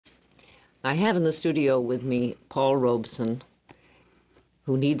I have in the studio with me Paul Robeson,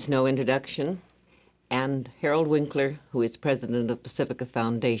 who needs no introduction, and Harold Winkler, who is president of Pacifica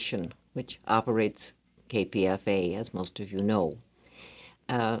Foundation, which operates KPFA, as most of you know.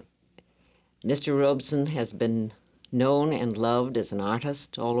 Mr. Robeson has been known and loved as an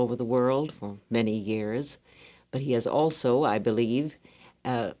artist all over the world for many years, but he has also, I believe,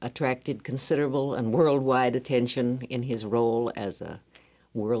 attracted considerable and worldwide attention in his role as a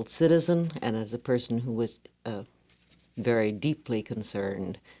world citizen and as a person who was very deeply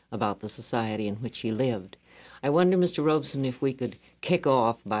concerned about the society in which he lived. I wonder, Mr. Robeson, if we could kick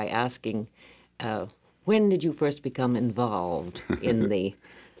off by asking, when did you first become involved in the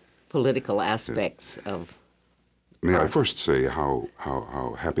political aspects of May art? I first say how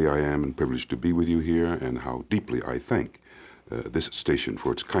happy I am and privileged to be with you here, and how deeply I thank this station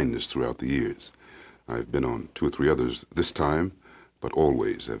for its kindness throughout the years. I've been on 2 or 3 others this time, but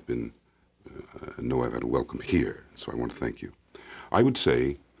always have been, know I've had a welcome here, so I want to thank you. I would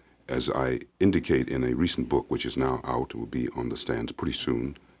say, as I indicate in a recent book, which is now out, it will be on the stands pretty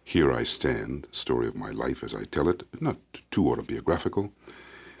soon, Here I Stand, Story of My Life as I Tell It, not too autobiographical.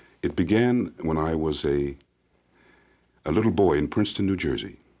 It began when I was a little boy in Princeton, New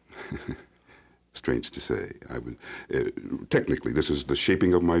Jersey. Strange to say. Technically, this is the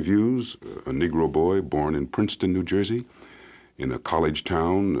shaping of my views, a Negro boy born in Princeton, New Jersey, in a college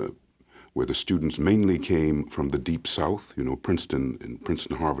town where the students mainly came from the Deep South. You know, Princeton,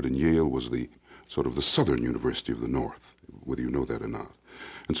 Harvard, and Yale was the sort of the Southern University of the North, whether you know that or not.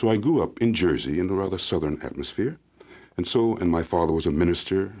 And so I grew up in Jersey in a rather Southern atmosphere. And my father was a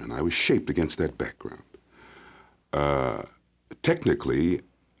minister, and I was shaped against that background. Technically,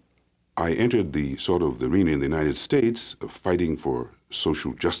 I entered the sort of the arena in the United States of fighting for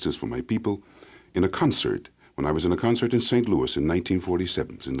social justice for my people in a concert, when I was in a concert in St. Louis in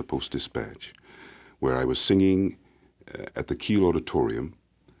 1947, in the Post-Dispatch, where I was singing at the Kiel Auditorium,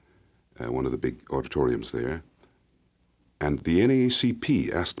 one of the big auditoriums there, and the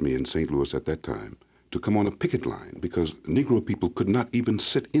NAACP asked me in St. Louis at that time to come on a picket line because Negro people could not even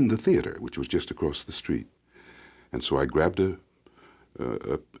sit in the theater, which was just across the street. And so I grabbed a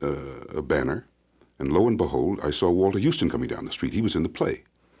banner, and lo and behold, I saw Walter Houston coming down the street. He was in the play.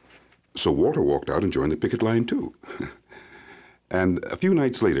 So Walter walked out and joined the picket line too. And a few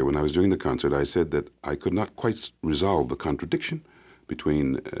nights later, when I was doing the concert, I said that I could not quite resolve the contradiction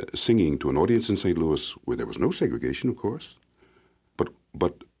between singing to an audience in St. Louis, where there was no segregation, of course,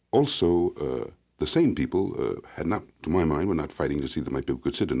 but also the same people had not, to my mind, were not fighting to see that my people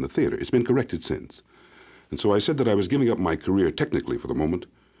could sit in the theater. It's been corrected since. And so I said that I was giving up my career technically for the moment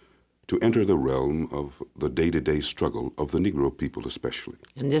to enter the realm of the day-to-day struggle of the Negro people especially.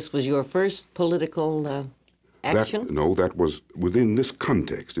 And this was your first political action? No, that was within this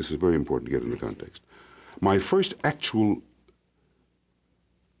context. This is very important to get in the context. My first actual,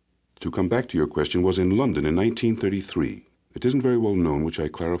 to come back to your question, was in London in 1933. It isn't very well known, which I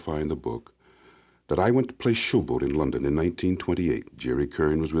clarify in the book, that I went to play Showboat in London in 1928. Jerry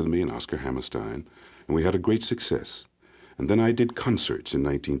Curran was with me and Oscar Hammerstein, and we had a great success. And then I did concerts in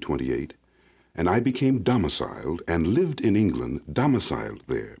 1928, and I became domiciled and lived in England, domiciled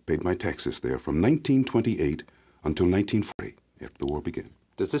there, paid my taxes there from 1928 until 1940, after the war began.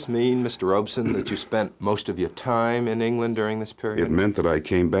 Does this mean, Mr. Robeson, that you spent most of your time in England during this period? It meant that I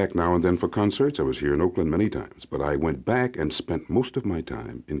came back now and then for concerts. I was here in Oakland many times, but I went back and spent most of my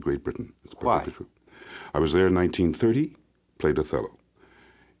time in Great Britain. It's perfectly true. I was there in 1930, played Othello.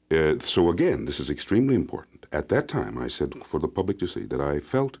 So again, this is extremely important. At that time, I said for the public to see that I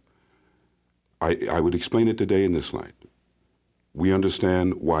felt, I would explain it today in this light. We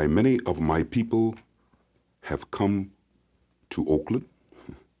understand why many of my people have come to Oakland,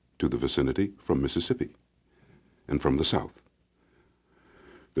 to the vicinity, from Mississippi and from the South.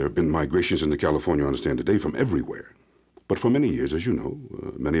 There have been migrations into California, I understand today, from everywhere. But for many years, as you know,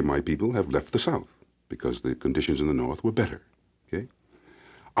 many of my people have left the South because the conditions in the North were better, okay?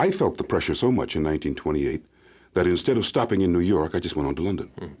 I felt the pressure so much in 1928 that instead of stopping in New York, I just went on to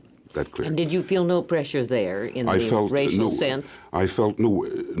London. That clear. And did you feel no pressure there in the racial sense? I felt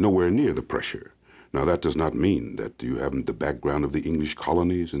nowhere near the pressure. Now, that does not mean that you haven't the background of the English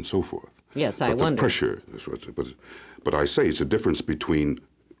colonies and so forth. Yes, but I wonder. The pressure, but I say it's a difference between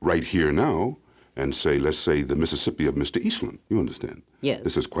right here now and say, let's say, the Mississippi of Mr. Eastland. You understand? Yes.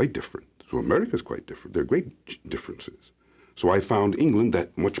 This is quite different. So America's quite different. There are great differences. So I found England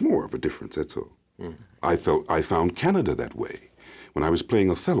that much more of a difference, that's all. Mm. I found Canada that way. When I was playing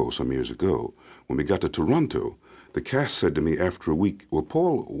Othello some years ago, when we got to Toronto, the cast said to me after a week, well,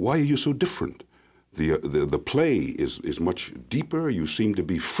 Paul, why are you so different The play is much deeper. You seem to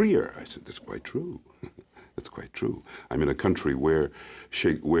be freer. I said, that's quite true. That's quite true. I'm in a country where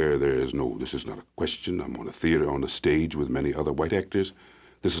there is no, this is not a question. I'm on a theater, on a stage with many other white actors.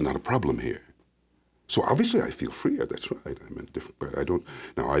 This is not a problem here. So obviously I feel freer, that's right. I'm in a different, but I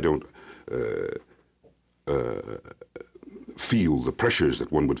don't feel the pressures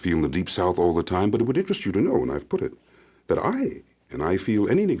that one would feel in the Deep South all the time, but it would interest you to know, and I've put it, that I feel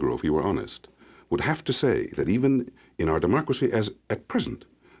any Negro, if he were honest, would have to say that even in our democracy as at present,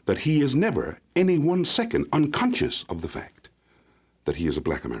 that he is never any 1 second unconscious of the fact that he is a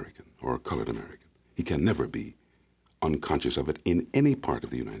black American or a colored American. He can never be unconscious of it in any part of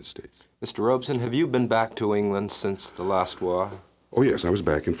the United States. Mr. Robeson, have you been back to England since the last war? Oh yes, I was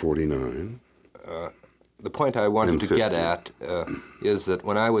back in '49. The point I wanted to get at is that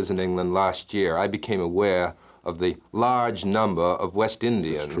when I was in England last year, I became aware of the large number of West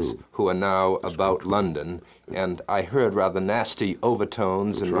Indians who are now about London, and I heard rather nasty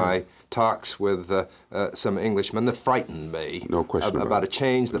overtones in my talks with some Englishmen that frightened me. No question about a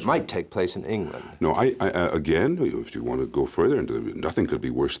change that might take place in England. No, again, if you want to go further into it, nothing could be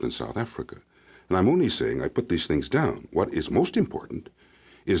worse than South Africa. And I'm only saying I put these things down. What is most important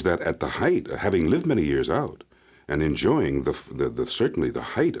is that at the height, having lived many years out and enjoying certainly the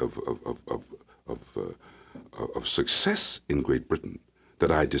height of success in Great Britain,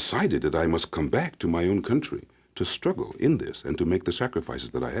 that I decided that I must come back to my own country to struggle in this and to make the sacrifices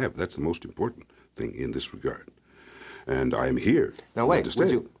that I have. That's the most important thing in this regard. And I am here. Now wait,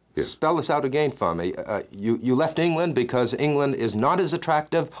 would you spell this out again for me? You left England because England is not as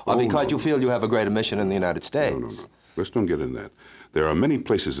attractive, or because you feel you have a greater mission in the United States? No. Let's don't get into that. There are many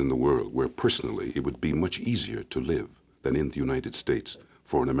places in the world where personally it would be much easier to live than in the United States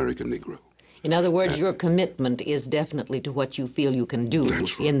for an American Negro. In other words, your commitment is definitely to what you feel you can do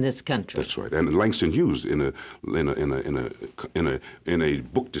in this country. That's right. And Langston Hughes, in a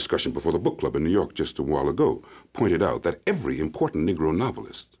book discussion before the book club in New York just a while ago, pointed out that every important Negro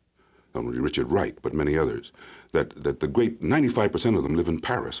novelist, not only Richard Wright but many others, that the great 95% of them live in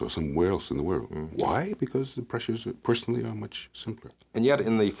Paris or somewhere else in the world. Why? Because the pressures personally are much simpler. And yet,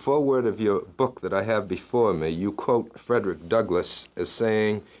 in the foreword of your book that I have before me, you quote Frederick Douglass as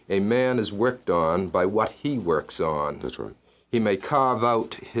saying, "A man is worked on by what he works on." That's right. He may carve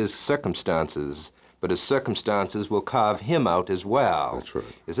out his circumstances, but his circumstances will carve him out as well. That's right.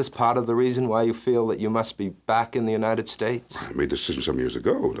 Is this part of the reason why you feel that you must be back in the United States? I made the decision some years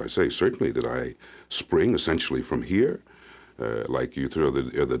ago, and I say certainly that I spring essentially from here, like you threw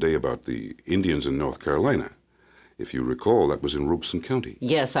the other day about the Indians in North Carolina. If you recall, that was in Robeson County.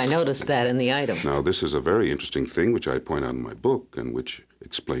 Yes, I noticed that in the item. Now, this is a very interesting thing which I point out in my book and which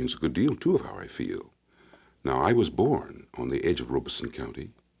explains a good deal, too, of how I feel. Now, I was born on the edge of Robeson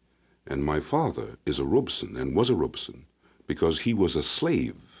County, and my father is a Robeson and was a Robeson because he was a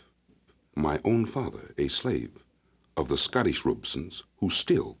slave, my own father, a slave of the Scottish Robesons who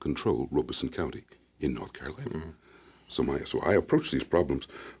still control Robeson County in North Carolina. So I approach these problems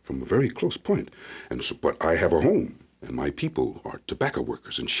from a very close point. But I have a home, and my people are tobacco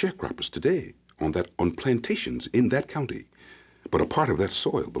workers and sharecroppers today on plantations in that county. But a part of that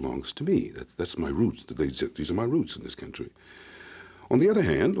soil belongs to me. That's my roots. These are my roots in this country. On the other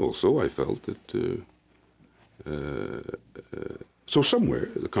hand, also, I felt that, so somewhere,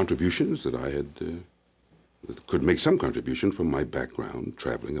 the contributions that I had, could make some contribution from my background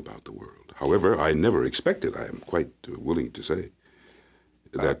traveling about the world. However, I never expected, I am quite willing to say,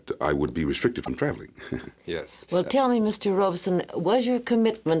 that I would be restricted from traveling. Yes. Well, tell me, Mr. Robeson, was your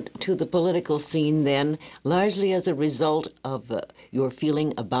commitment to the political scene then largely as a result of your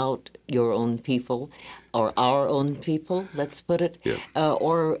feeling about your own people, or our own people, let's put it? Yeah.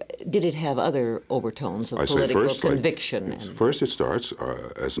 Or did it have other overtones of political conviction? First it starts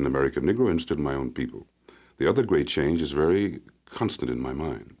as an American Negro interested in my own people. The other great change is very constant in my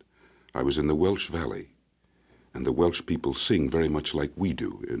mind. I was in the Welsh Valley, and the Welsh people sing very much like we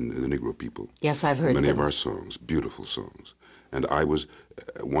do in the Negro people. Yes, I've heard many them. of our songs, beautiful songs. And I was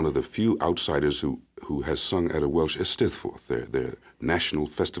one of the few outsiders who has sung at a Welsh Eisteddfod, their national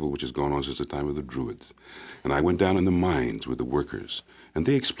festival which has gone on since the time of the Druids. And I went down in the mines with the workers, and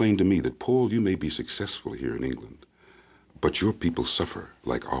they explained to me that, Paul, you may be successful here in England, but your people suffer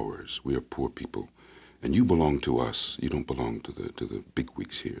like ours. We are poor people, and you belong to us. You don't belong to the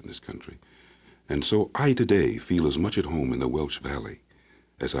bigwigs here in this country. And so I today feel as much at home in the Welsh Valley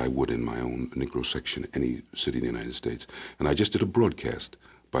as I would in my own Negro section, any city in the United States. And I just did a broadcast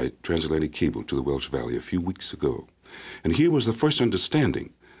by transatlantic cable to the Welsh Valley a few weeks ago. And here was the first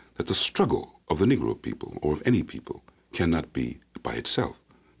understanding that the struggle of the Negro people, or of any people, cannot be by itself.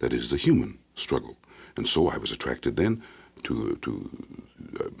 That it is a human struggle. And so I was attracted then to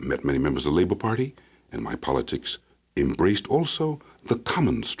met many members of the Labour Party, and my politics embraced also the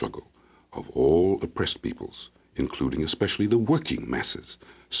common struggle of all oppressed peoples, including especially the working masses,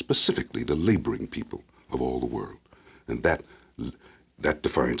 specifically the laboring people of all the world. And that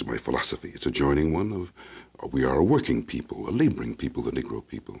defines my philosophy. It's a joining one of, we are a working people, a laboring people, the Negro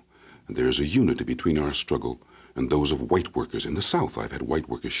people. And there is a unity between our struggle and those of white workers in the South. I've had white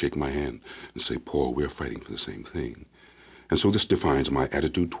workers shake my hand and say, Paul, we're fighting for the same thing. And so this defines my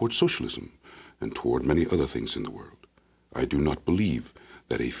attitude toward socialism and toward many other things in the world. I do not believe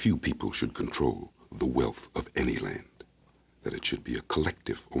that a few people should control the wealth of any land, that it should be a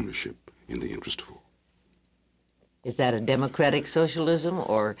collective ownership in the interest of all. Is that a democratic socialism,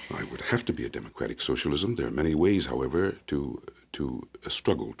 or? I would have to be a democratic socialism. There are many ways, however, to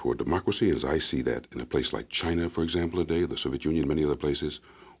struggle toward democracy, as I see that in a place like China, for example, today, the Soviet Union, many other places,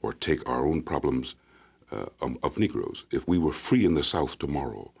 or take our own problems of Negroes. If we were free in the South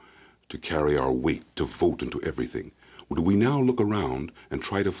tomorrow to carry our weight, to vote and to everything, would we now look around and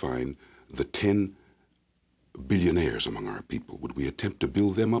try to find the 10 billionaires among our people? Would we attempt to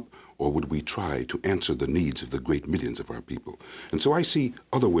build them up, or would we try to answer the needs of the great millions of our people? And so I see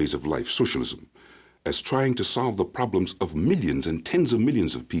other ways of life, socialism, as trying to solve the problems of millions and tens of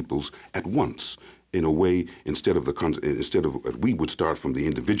millions of peoples at once, in a way, instead of we would start from the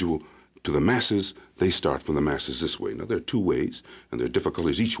individual to the masses, they start from the masses this way. Now, there are two ways, and there are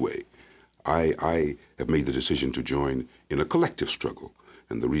difficulties each way. I have made the decision to join in a collective struggle,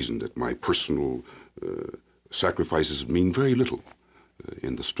 and the reason that my personal sacrifices mean very little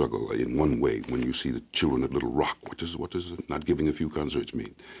in the struggle. In one way, when you see the children at Little Rock, what does not giving a few concerts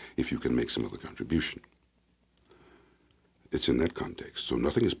mean if you can make some other contribution? It's in that context. So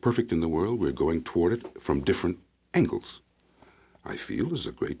nothing is perfect in the world. We're going toward it from different angles. I feel there's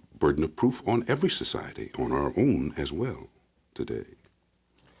a great burden of proof on every society, on our own as well, today.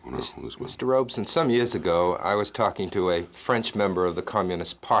 On our own as well. Mr. Robeson, some years ago, I was talking to a French member of the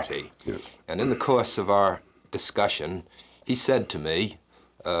Communist Party. Yes. And in the course of our discussion, he said to me,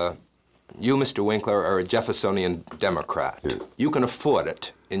 you, Mr. Winkler, are a Jeffersonian Democrat. Yes. You can afford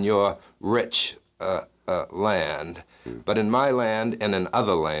it in your rich land. But in my land and in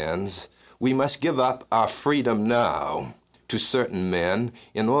other lands, we must give up our freedom now to certain men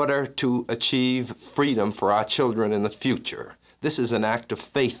in order to achieve freedom for our children in the future. This is an act of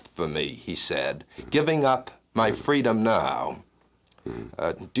faith for me, he said, giving up my freedom now.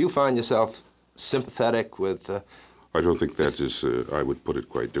 Do you find yourself sympathetic with... I don't think that is, I would put it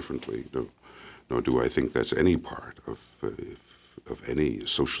quite differently. Nor do I think that's any part of any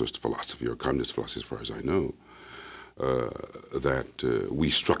socialist philosophy or communist philosophy, as far as I know. That we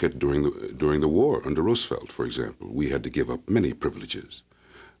struck it during the war under Roosevelt, for example. We had to give up many privileges.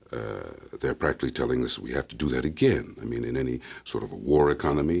 They're practically telling us we have to do that again. I mean, in any sort of a war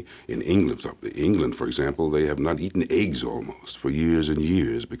economy, in England, for example, they have not eaten eggs almost for years and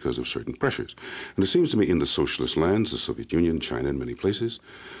years because of certain pressures. And it seems to me in the socialist lands, the Soviet Union, China, and many places,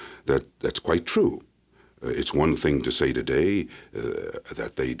 that's quite true. It's one thing to say today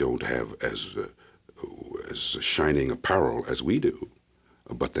that they don't have as shining apparel as we do,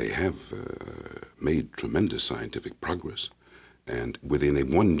 but they have made tremendous scientific progress, and within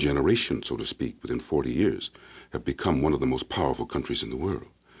one generation, so to speak, within 40 years, have become one of the most powerful countries in the world.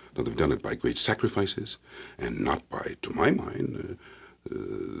 Now, they've done it by great sacrifices, and not by, to my mind,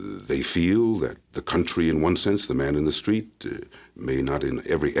 they feel that the country, in one sense, the man in the street, may not in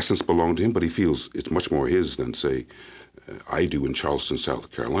every essence belong to him, but he feels it's much more his than, say, I do in Charleston,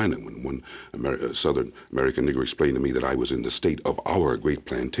 South Carolina, when one Southern American Negro explained to me that I was in the state of our great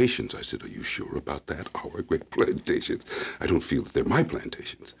plantations. I said, are you sure about that, our great plantations? I don't feel that they're my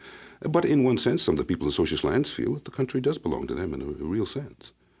plantations. But in one sense, some of the people in the socialist lands feel that the country does belong to them in a real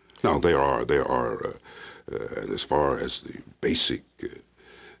sense. Now, there are and as far as the basic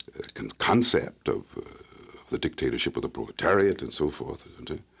concept of the dictatorship of the proletariat and so forth,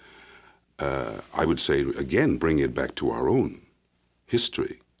 I would say, again, bring it back to our own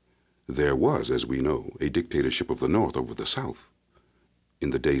history. There was, as we know, a dictatorship of the North over the South in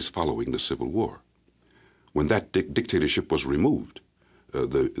the days following the Civil War. When that dictatorship was removed,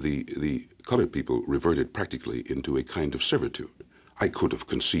 the colored people reverted practically into a kind of servitude. I could have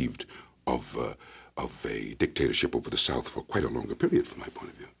conceived of a dictatorship over the South for quite a longer period, from my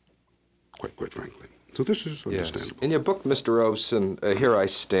point of view, quite frankly. So this is understandable. Yes. In your book, Mr. Robeson, Here I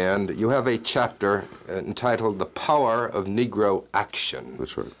Stand, you have a chapter entitled The Power of Negro Action.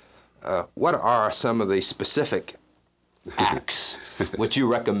 That's right. What are some of the specific acts which you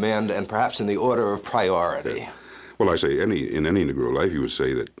recommend, and perhaps in the order of priority? Well, I say in any Negro life, you would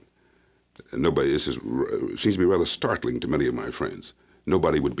say that this seems to be rather startling to many of my friends.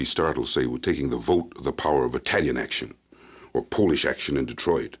 Nobody would be startled, say, with taking the vote, the power of Italian action, or Polish action in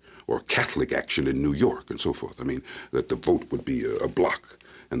Detroit, or Catholic action in New York, and so forth. I mean, that the vote would be a block,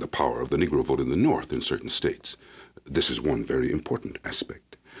 and the power of the Negro vote in the North in certain states. This is one very important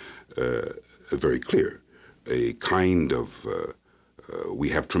aspect, very clear. A kind of, we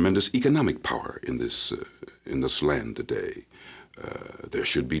have tremendous economic power in this land today. There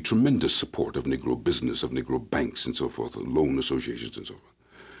should be tremendous support of Negro business, of Negro banks and so forth, loan associations and so forth.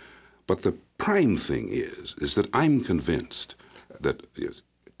 But the prime thing is that I'm convinced that, yes.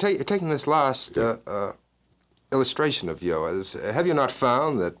 Taking this last illustration of yours, have you not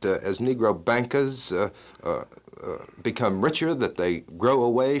found that as Negro bankers become richer, that they grow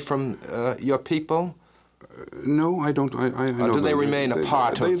away from your people? No, I don't. I know. Or do they remain a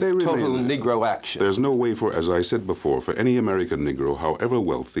part of total Negro action? There's no way for, as I said before, for any American Negro, however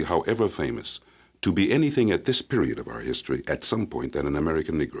wealthy, however famous, to be anything at this period of our history at some point than an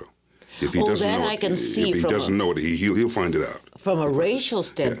American Negro. If he doesn't know it, if he doesn't know it, he'll find it out. From a racial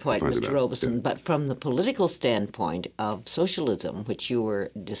standpoint, Mr. Robeson, but from the political standpoint of socialism, which you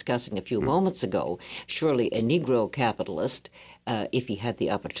were discussing a few moments ago, surely a Negro capitalist, if he had the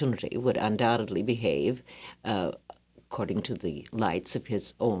opportunity, would undoubtedly behave according to the lights of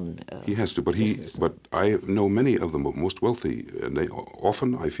his own he has to, but I know many of the most wealthy, and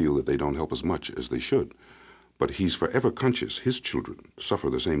often I feel that they don't help as much as they should. But he's forever conscious his children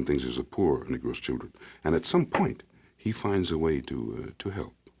suffer the same things as the poor Negro's children, and at some point he finds a way to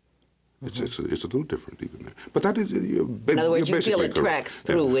help. It's a little different even there. But that is in other words, you feel it tracks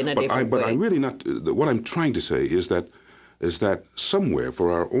through in a different way. But I'm really not. What I'm trying to say is that somewhere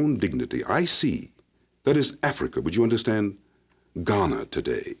for our own dignity, I see that is Africa. Would you understand? Ghana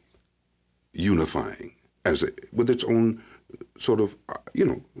today, unifying with its own sort of,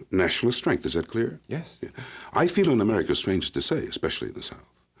 nationalist strength. Is that clear? Yes. Yeah. I feel in America, strange to say, especially in the South,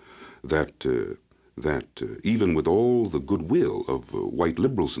 that even with all the goodwill of white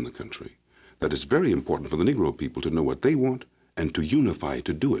liberals in the country, that it's very important for the Negro people to know what they want and to unify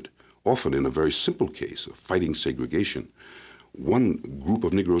to do it. Often in a very simple case of fighting segregation, one group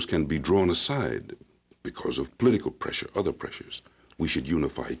of Negroes can be drawn aside because of political pressure, other pressures. We should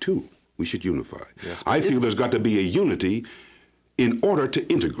unify too. We should unify. Yes, I feel there's got to be a unity in order to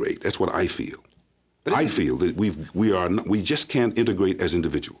integrate. That's what I feel. I feel that we just can't integrate as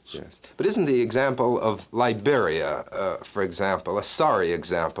individuals. Yes, but isn't the example of Liberia, for example, a sorry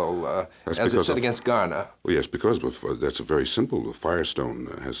example, as it's set against Ghana? Well, yes, because that's very simple.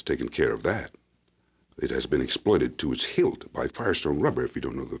 Firestone has taken care of that. It has been exploited to its hilt by Firestone Rubber, if you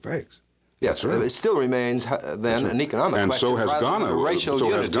don't know the facts. Yes, it still remains then an economic question. And so has Ghana.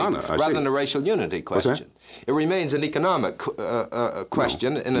 Rather than a racial unity question. It remains an economic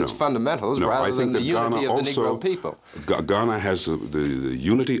question in its fundamentals rather than the unity of the Negro people. Ghana has the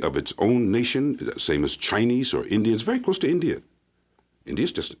unity of its own nation, same as Chinese or Indians, very close to India.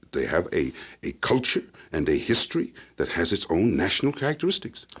 India's they have a culture and a history that has its own national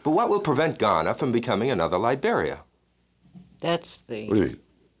characteristics. But what will prevent Ghana from becoming another Liberia? That's the... What do you mean?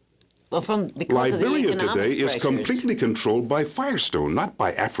 Well, because Liberia of the today is pressures. completely controlled by Firestone, not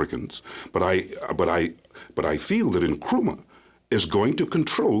by Africans. But I feel that Nkrumah is going to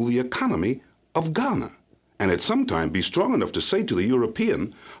control the economy of Ghana, and at some time be strong enough to say to the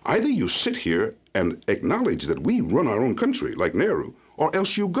European, either you sit here and acknowledge that we run our own country, like Nehru, or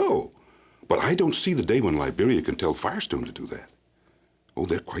else you go. But I don't see the day when Liberia can tell Firestone to do that. Oh,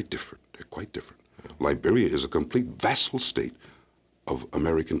 they're quite different. They're quite different. Liberia is a complete vassal state of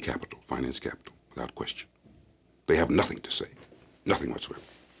American capital, finance capital, without question. They have nothing to say, nothing whatsoever.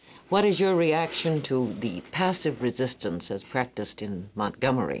 What is your reaction to the passive resistance as practiced in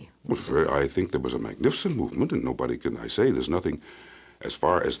Montgomery? I think there was a magnificent movement, and there's nothing, as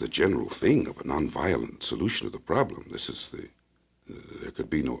far as the general thing of a nonviolent solution of the problem. There could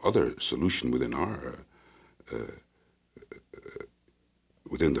be no other solution within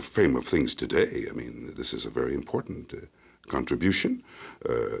within the frame of things today. I mean, this is a very important contribution.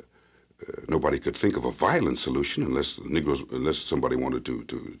 Nobody could think of a violent solution unless somebody wanted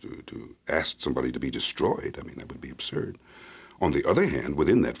to ask somebody to be destroyed. I mean, that would be absurd. On the other hand,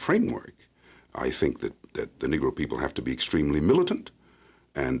 within that framework, I think that the Negro people have to be extremely militant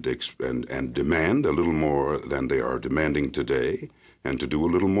and demand a little more than they are demanding today, and to do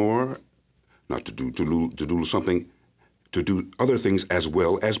a little more, not to do something, to do other things as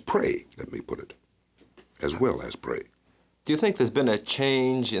well as pray. Let me put it, as well as pray. Do you think there's been a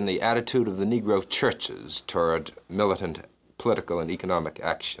change in the attitude of the Negro churches toward militant political and economic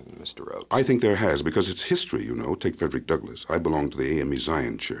action, Mr. Rhodes? I think there has, because it's history, Take Frederick Douglass. I belong to the AME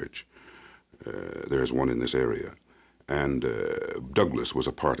Zion Church. There's one in this area. And Douglas was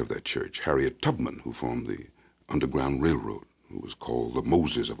a part of that church. Harriet Tubman, who formed the Underground Railroad, who was called the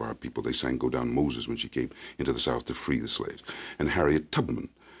Moses of our people. They sang Go Down Moses when she came into the South to free the slaves. And Harriet Tubman.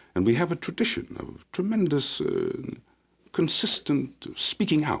 And we have a tradition of tremendous, consistent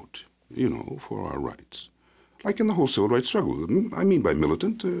speaking out, you know, for our rights. Like in the whole civil rights struggle. I mean by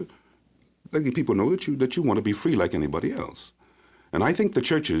militant, letting people know that you want to be free like anybody else. And I think the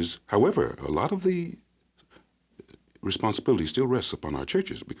churches, however, a lot of the responsibility still rests upon our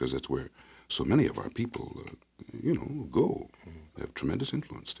churches, because that's where so many of our people, you know, go. They have tremendous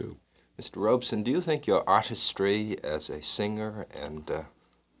influence still. Mr. Robeson, do you think your artistry as a singer and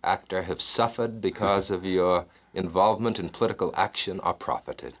actor have suffered because of your involvement in political action, or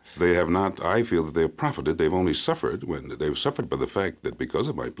profited? They have not. I feel that they have profited. They've only suffered when they've suffered by the fact that because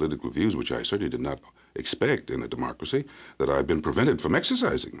of my political views, which I certainly did not expect in a democracy, that I've been prevented from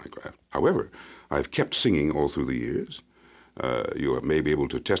exercising my craft. However, I've kept singing all through the years. You may be able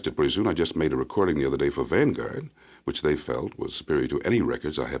to test it pretty soon. I just made a recording the other day for Vanguard, which they felt was superior to any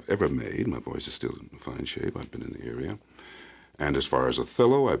records I have ever made. My voice is still in fine shape. I've been in the area. And as far as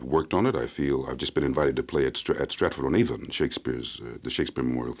Othello, I've worked on it. I feel I've just been invited to play at Stratford-on-Avon, Shakespeare's, the Shakespeare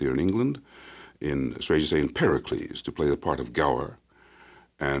Memorial Theatre in England, strange to say, in Pericles, to play the part of Gower.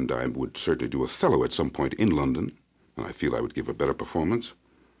 And I would certainly do Othello at some point in London, and I feel I would give a better performance.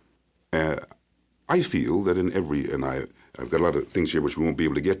 I feel that in every, and I've got a lot of things here which we won't be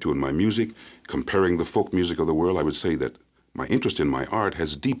able to get to in my music, comparing the folk music of the world, I would say that my interest in my art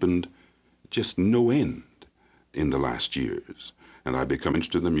has deepened just no end in the last years. And I've become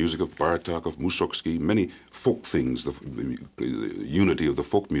interested in the music of Bartok, of Mussorgsky, many folk things, the unity of the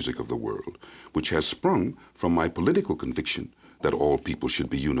folk music of the world, which has sprung from my political conviction that all people should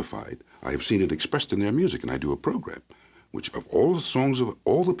be unified. I have seen it expressed in their music, and I do a program, which of all the songs of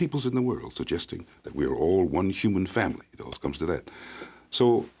all the peoples in the world, suggesting that we are all one human family. It all comes to that.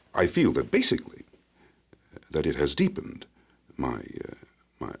 So I feel that basically that it has deepened my.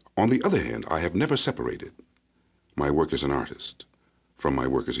 On the other hand, I have never separated my work as an artist from my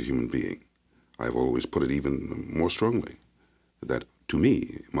work as a human being. I've always put it even more strongly, that to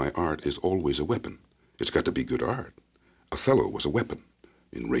me, my art is always a weapon. It's got to be good art. Othello was a weapon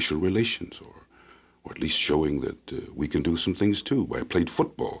in racial relations, or at least showing that we can do some things too. I played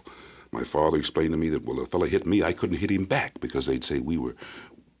football. My father explained to me that, well, if a fellow hit me, I couldn't hit him back because they'd say we were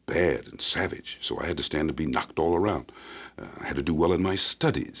bad and savage. So I had to stand and be knocked all around. I had to do well in my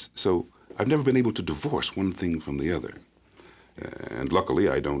studies. So I've never been able to divorce one thing from the other. And luckily,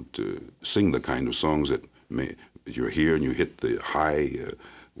 I don't sing the kind of songs that you're here and you hit the high,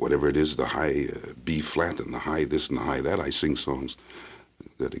 whatever it is, the high B flat and the high this and the high that. I sing songs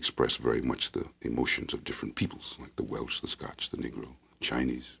that express very much the emotions of different peoples, like the Welsh, the Scotch, the Negro,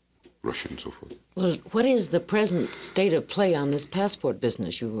 Chinese, Russian, and so forth. Well, what is the present state of play on this passport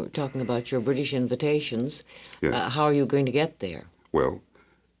business? You were talking about your British invitations. Yes. How are you going to get there? Well,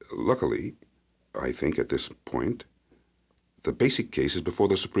 luckily, I think at this point, the basic case is before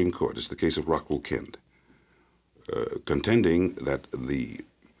the Supreme Court. It's the case of Rockwell Kent, contending that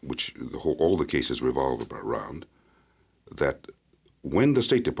all the cases revolve around, that when the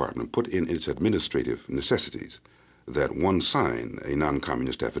State Department put in its administrative necessities that one sign a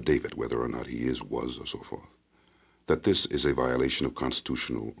non-communist affidavit, whether or not he is, was, or so forth, that this is a violation of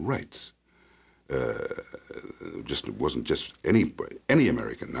constitutional rights. It wasn't just any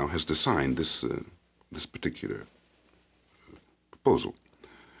American now has to sign this particular proposal.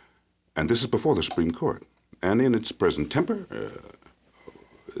 And this is before the Supreme Court. And in its present temper,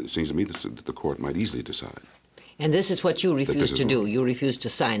 it seems to me that the court might easily decide. And this is what you refuse to do. You refuse to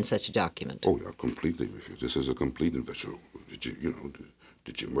sign such a document. Oh, yeah, completely refuse. This is a complete invention.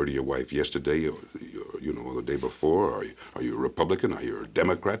 Did you murder your wife yesterday, or the day before? Are you a Republican? Are you a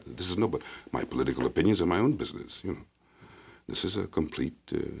Democrat? This is but my political opinions are my own business. This is a complete.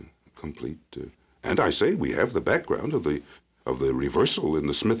 And I say we have the background of the reversal in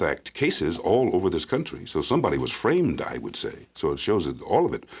the Smith Act cases all over this country. So somebody was framed, I would say. So it shows that all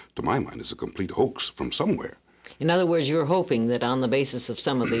of it, to my mind, is a complete hoax from somewhere. In other words, you're hoping that on the basis of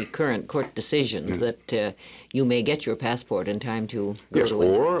some of the current court decisions that you may get your passport in time to go yes, to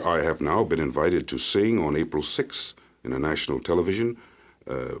or I have now been invited to sing on April 6th in a national television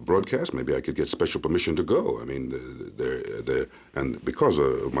broadcast. Maybe I could get special permission to go. I mean, and because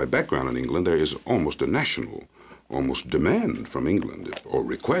of my background in England, there is almost a national demand from England or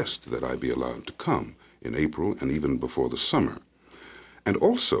request that I be allowed to come in April and even before the summer. And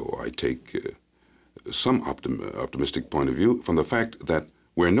also I take some optimistic point of view from the fact that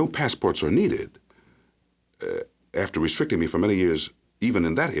where no passports are needed, after restricting me for many years, even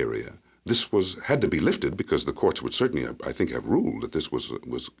in that area, this had to be lifted because the courts would certainly, I think, have ruled that this was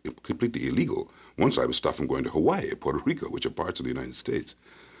completely illegal. Once I was stopped from going to Hawaii, Puerto Rico, which are parts of the United States.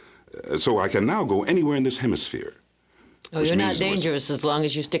 So I can now go anywhere in this hemisphere. Oh, you're not dangerous as long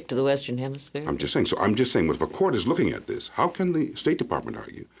as you stick to the Western Hemisphere? I'm just saying. So I'm just saying, if a court is looking at this, how can the State Department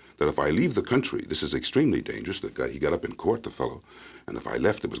argue that if I leave the country, this is extremely dangerous? The guy, he got up in court, the fellow, and if I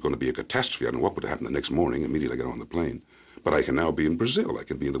left, it was going to be a catastrophe. I don't know what would happen the next morning. Immediately I got on the plane. But I can now be in Brazil. I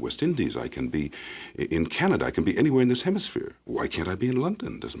can be in the West Indies. I can be in Canada. I can be anywhere in this hemisphere. Why can't I be in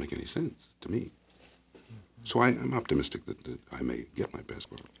London? It doesn't make any sense to me. So I'm optimistic that I may get my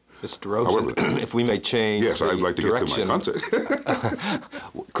passport. Mr. Robeson, if we may change yes, I'd like to direction, get to my concert.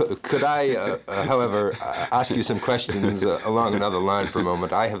 Could I, however, ask you some questions along another line for a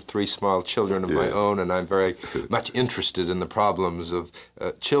moment? I have 3 small children of my own, and I'm very much interested in the problems of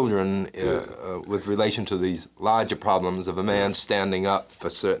children with relation to these larger problems of a man standing up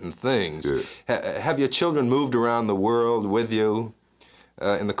for certain things. Have your children moved around the world with you?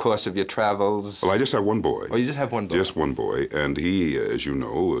 In the course of your travels? Well, I just have one boy. Oh, you just have one boy? Just one boy, and he, as you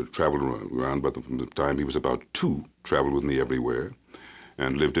know, traveled around, but from the time he was about 2, traveled with me everywhere,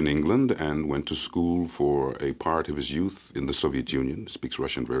 and lived in England, and went to school for a part of his youth in the Soviet Union, speaks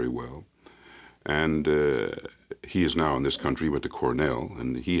Russian very well. And he is now in this country, went to Cornell,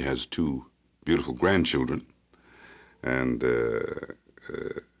 and he has 2 beautiful grandchildren, and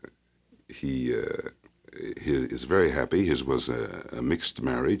he is very happy. His was a mixed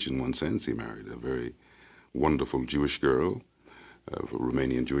marriage in one sense. He married a very wonderful Jewish girl of a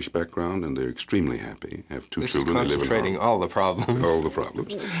Romanian Jewish background, and they're extremely happy. Have 2 children. This is concentrating all the problems. All the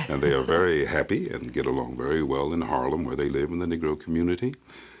problems. And they are very happy and get along very well in Harlem, where they live in the Negro community.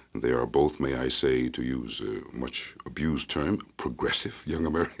 They are both, may I say, to use a much abused term, progressive young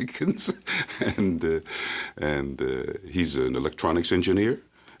Americans. and he's an electronics engineer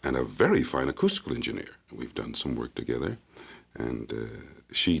and a very fine acoustical engineer. We've done some work together, and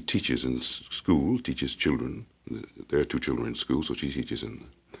she teaches in school, teaches children. There are 2 children in school, so she teaches in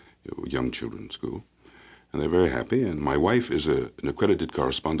young children's school, and they're very happy. And my wife is an accredited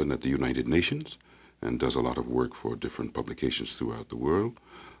correspondent at the United Nations and does a lot of work for different publications throughout the world,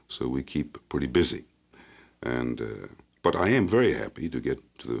 so we keep pretty busy. And but I am very happy to get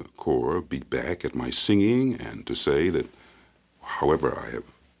to the core, be back at my singing, and to say that, however I have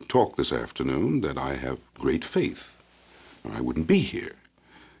talk this afternoon, that I have great faith. I wouldn't be here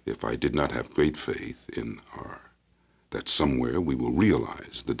if I did not have great faith in that somewhere we will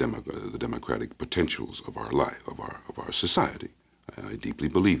realize the democratic potentials of our life, of our society. I deeply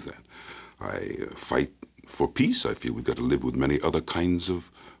believe that. I fight for peace. I feel we've got to live with many other kinds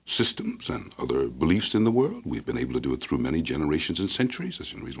of systems and other beliefs in the world. We've been able to do it through many generations and centuries.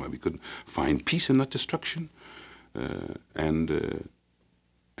 That's the reason why we couldn't find peace and not destruction.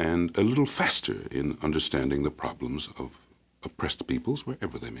 And a little faster in understanding the problems of oppressed peoples,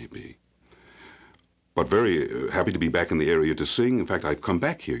 wherever they may be. But very happy to be back in the area to sing. In fact, I've come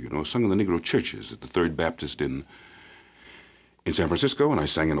back here, sung in the Negro churches at the 3rd Baptist in San Francisco, and I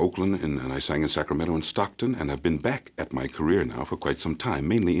sang in Oakland, and I sang in Sacramento and Stockton, and I've been back at my career now for quite some time,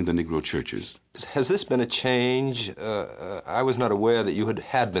 mainly in the Negro churches. Has this been a change? I was not aware that you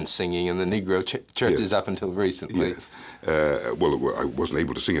had been singing in the Negro churches up until recently. Yes. Well, I wasn't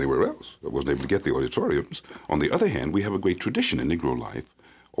able to sing anywhere else. I wasn't able to get the auditoriums. On the other hand, we have a great tradition in Negro life.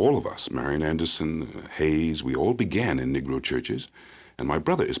 All of us, Marion Anderson, Hayes, we all began in Negro churches, and my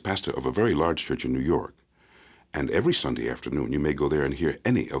brother is pastor of a very large church in New York. And every Sunday afternoon, you may go there and hear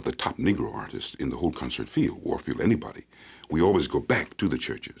any of the top Negro artists in the whole concert field, Warfield, anybody. We always go back to the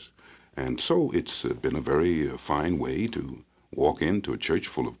churches. And so it's been a very fine way to walk into a church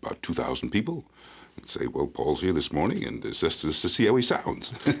full of about 2,000 people and say, well, Paul's here this morning, and it's just to see how he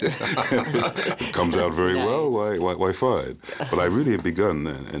sounds. It comes out very well, why fine. But I really have begun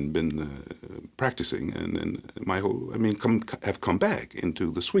and been practicing, and my whole, have come back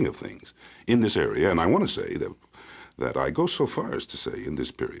into the swing of things in this area. And I want to say that I go so far as to say in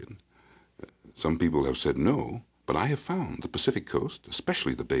this period, some people have said no, but I have found the Pacific Coast,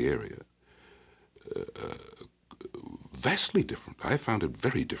 especially the Bay Area, vastly different. I have found it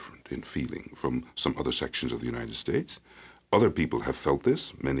very different in feeling from some other sections of the United States. Other people have felt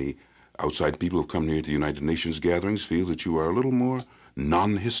this. Many outside people who have come here to the United Nations gatherings feel that you are a little more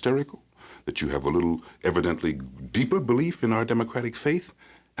non-hysterical, that you have a little evidently deeper belief in our democratic faith.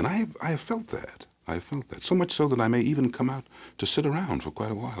 And I have felt that. I have felt that. So much so that I may even come out to sit around for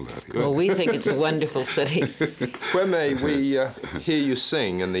quite a while out here. Well, we think it's a wonderful city. Where may we hear you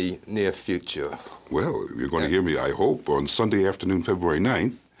sing in the near future? Well, you're going to hear me, I hope, on Sunday afternoon, February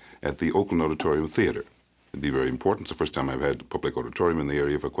 9th, at the Oakland Auditorium Theater. It'd be very important. It's the first time I've had a public auditorium in the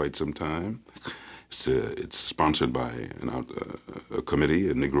area for quite some time. It's sponsored by a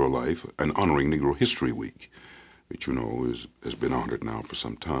committee, Negro Life, and honoring Negro History Week, which, you know, has been honored now for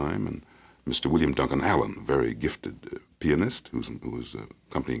some time. And Mr. William Duncan Allen, a very gifted pianist who is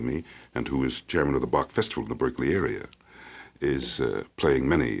accompanying me and who is chairman of the Bach Festival in the Berkeley area, is playing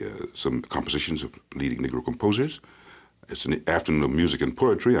some compositions of leading Negro composers. It's an afternoon of music and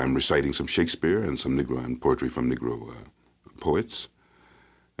poetry. I'm reciting some Shakespeare and some Negro and poetry from Negro poets,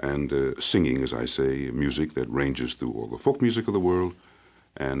 and singing, as I say, music that ranges through all the folk music of the world,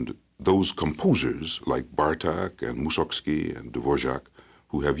 and those composers like Bartók and Mussorgsky and Dvorak,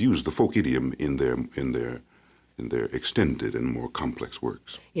 who have used the folk idiom in their extended and more complex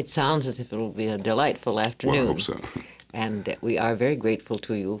works. It sounds as if it will be a delightful afternoon. Well, I hope so. And we are very grateful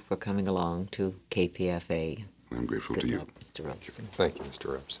to you for coming along to KPFA. I'm grateful Good to you. luck, Mr. Robeson. Thank you,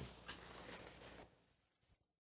 Mr. Robeson.